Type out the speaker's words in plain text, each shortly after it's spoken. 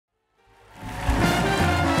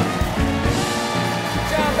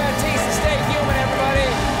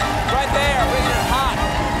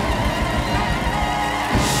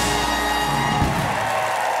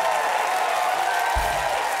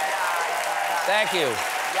Thank you.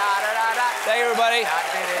 Thank you, everybody.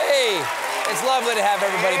 Hey, it's lovely to have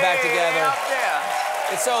everybody back together.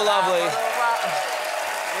 It's so lovely.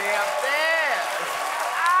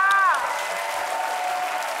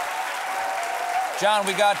 John,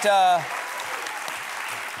 we got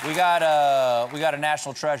a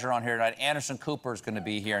national treasure on here tonight. Anderson Cooper is going to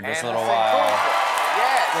be here in just a little while.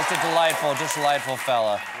 Yes. Just a delightful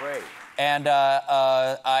fella. Great. And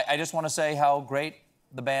I just want to say how great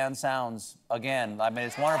the band sounds again. I mean,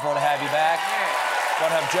 it's wonderful to have you back. I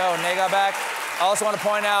want to have Joe and Nega back. I also want to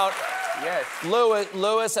point out, yes,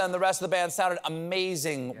 Lewis and the rest of the band sounded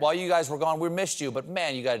amazing while you guys were gone. We missed you, but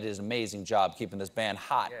man, you guys did an amazing job keeping this band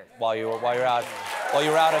hot while you were out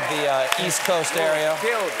of the East Coast area.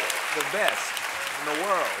 Killed it. The best in the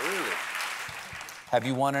world, really. Have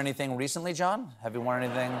you won anything recently, John? Have you won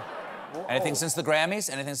anything? Anything since the Grammys?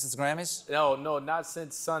 Anything since the Grammys? No, not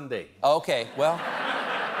since Sunday. Okay, well,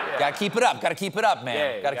 gotta keep it up. Gotta keep it up,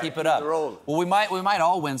 man. Yeah, gotta keep it up. Rolling. Well, we might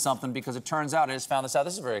all win something because it turns out, I just found this out,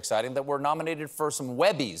 this is very exciting, that we're nominated for some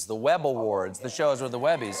Webbies, the Web Awards. The shows are the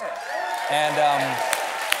Webbies. And,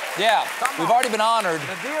 yeah, we've already been honored.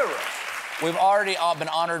 We've already been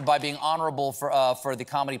honored by being honorable for the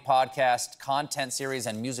comedy podcast content series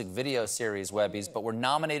and music video series Webbies, but we're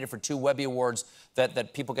nominated for 2 Webby Awards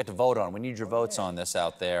that people get to vote on. We need your votes on this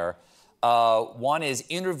out there. One is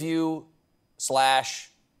interview /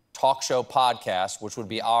 talk show podcast, which would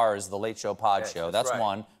be ours, the Late Show Pod Show. That's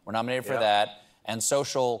one. We're nominated for that. And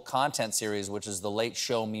social content series, which is the Late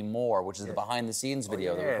Show Me More, which is the behind-the-scenes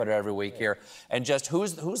video that we put out every week here. And just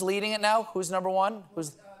who's leading it now? Who's number one?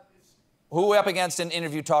 Who are we up against in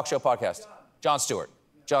interview talk show podcast? Jon Stewart.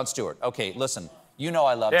 Jon Stewart. Okay, listen. You know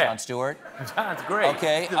I love Jon Stewart. John's great.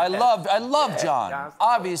 Okay, I love Jon.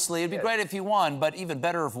 Obviously, it'd be great if he won, but even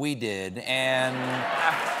better if we did. And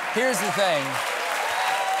here's the thing.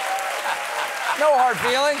 No hard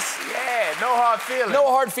feelings. Yeah, no hard feelings. No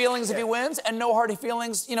hard feelings if he wins, and no hard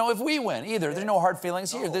feelings, if we win either. There's no hard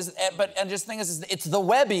feelings here. And just the thing is, it's the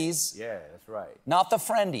Webbies. Yeah, that's right. Not the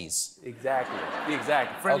Friendies. Exactly.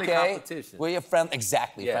 Friendly competition. We have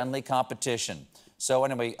friendly competition. So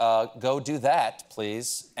anyway, go do that,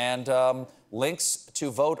 please. And links to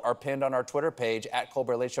vote are pinned on our Twitter page at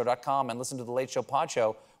ColbertLateShow.com, and listen to the Late Show Pod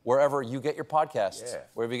Show wherever you get your podcasts.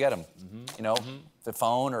 Wherever you get them. The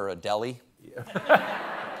phone or a deli.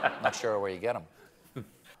 Not sure where you get them.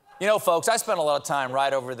 Folks, I spent a lot of time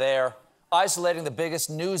right over there isolating the biggest,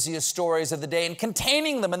 newsiest stories of the day and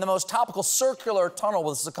containing them in the most topical circular tunnel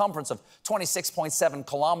with a circumference of 26.7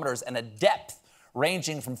 kilometers and a depth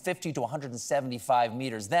ranging from 50 to 175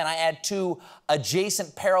 meters. Then I add 2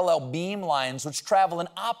 adjacent parallel beam lines which travel in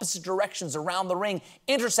opposite directions around the ring,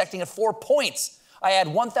 intersecting at 4 points. I add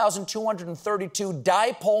 1,232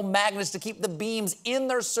 dipole magnets to keep the beams in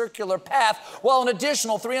their circular path, while an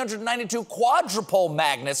additional 392 quadrupole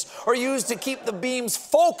magnets are used to keep the beams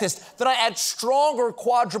focused. Then I add stronger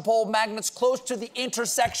quadrupole magnets close to the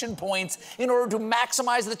intersection points in order to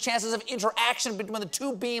maximize the chances of interaction between the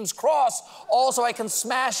 2 beams cross. Also, I can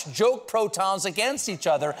smash joke protons against each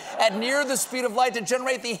other at near the speed of light to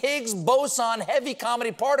generate the Higgs boson heavy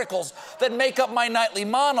comedy particles that make up my nightly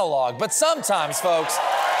monologue. But sometimes, folks,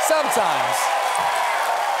 sometimes.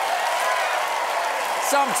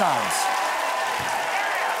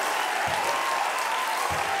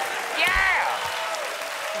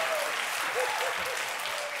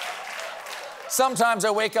 Sometimes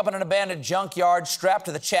I wake up in an abandoned junkyard strapped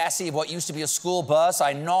to the chassis of what used to be a school bus.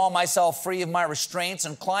 I gnaw myself free of my restraints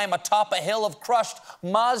and climb atop a hill of crushed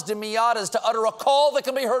Mazda Miatas to utter a call that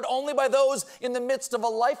can be heard only by those in the midst of a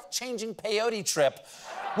life-changing peyote trip.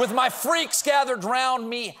 With my freaks gathered round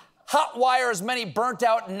me, hot wire as many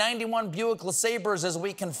burnt-out 91 Buick LeSabres as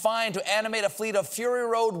we can find to animate a fleet of Fury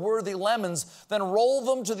Road-worthy lemons, then roll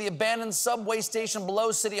them to the abandoned subway station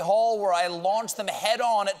below City Hall, where I launch them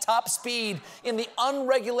head-on at top speed in the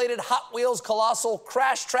unregulated Hot Wheels colossal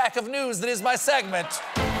crash track of news that is my segment.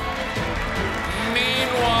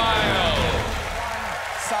 Meanwhile.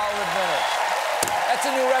 Solid minute. That's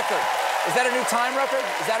a new record. Is that a new time record?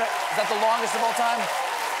 Is that the longest of all time?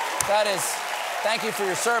 That is. Thank you for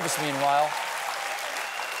your service, meanwhile.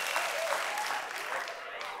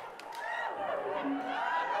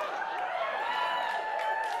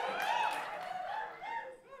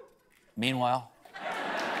 Meanwhile,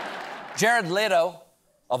 Jared Leto,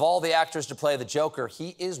 of all the actors to play the Joker,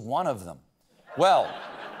 he is one of them. Well,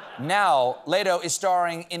 now Leto is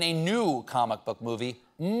starring in a new comic book movie,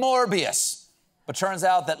 Morbius. But turns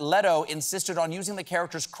out that Leto insisted on using the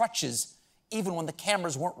character's crutches even when the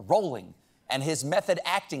cameras weren't rolling, and his method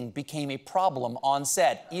acting became a problem on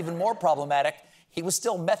set. Even more problematic, he was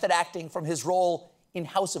still method acting from his role in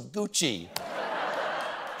House of Gucci.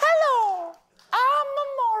 Hello, I'm a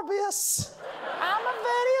Morbius. I'm a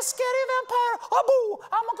very scary vampire. Oh, boo,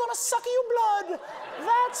 I'm gonna suck your blood.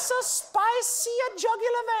 That's a spicy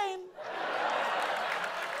jugular vein.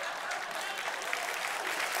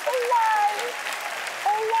 Away,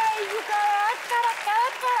 away, you gotta.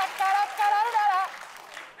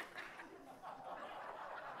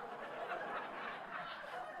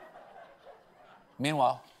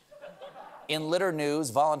 Meanwhile, in litter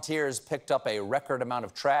news, volunteers picked up a record amount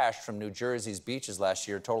of trash from New Jersey's beaches last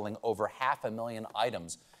year, totaling over 500,000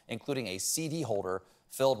 items, including a CD holder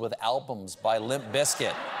filled with albums by Limp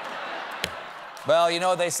Bizkit. Well, you know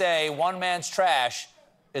what they say, one man's trash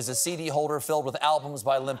is a CD holder filled with albums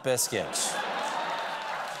by Limp Bizkit.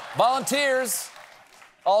 Volunteers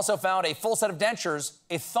also found a full set of dentures,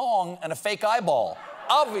 a thong, and a fake eyeball,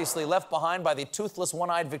 obviously left behind by the toothless,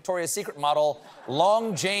 one-eyed Victoria's Secret model,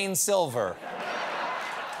 Long Jane Silver.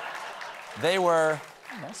 There were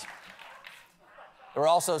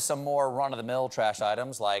also some more run-of-the-mill trash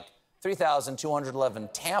items, like 3,211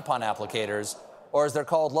 tampon applicators, or as they're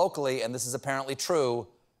called locally, and this is apparently true,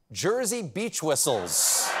 Jersey beach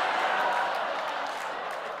whistles.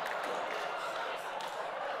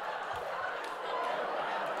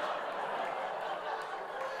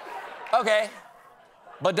 Okay,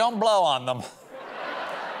 but don't blow on them.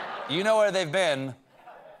 You know where they've been,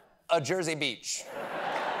 a Jersey beach.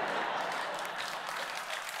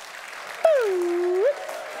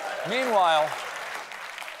 Meanwhile,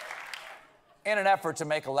 in an effort to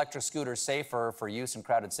make electric scooters safer for use in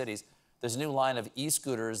crowded cities, there's a new line of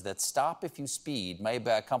e-scooters that stop if you speed, made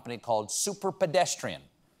by a company called Super Pedestrian.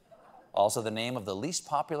 Also the name of the least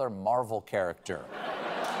popular Marvel character.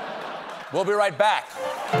 We'll be right back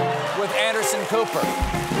with Anderson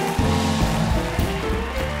Cooper.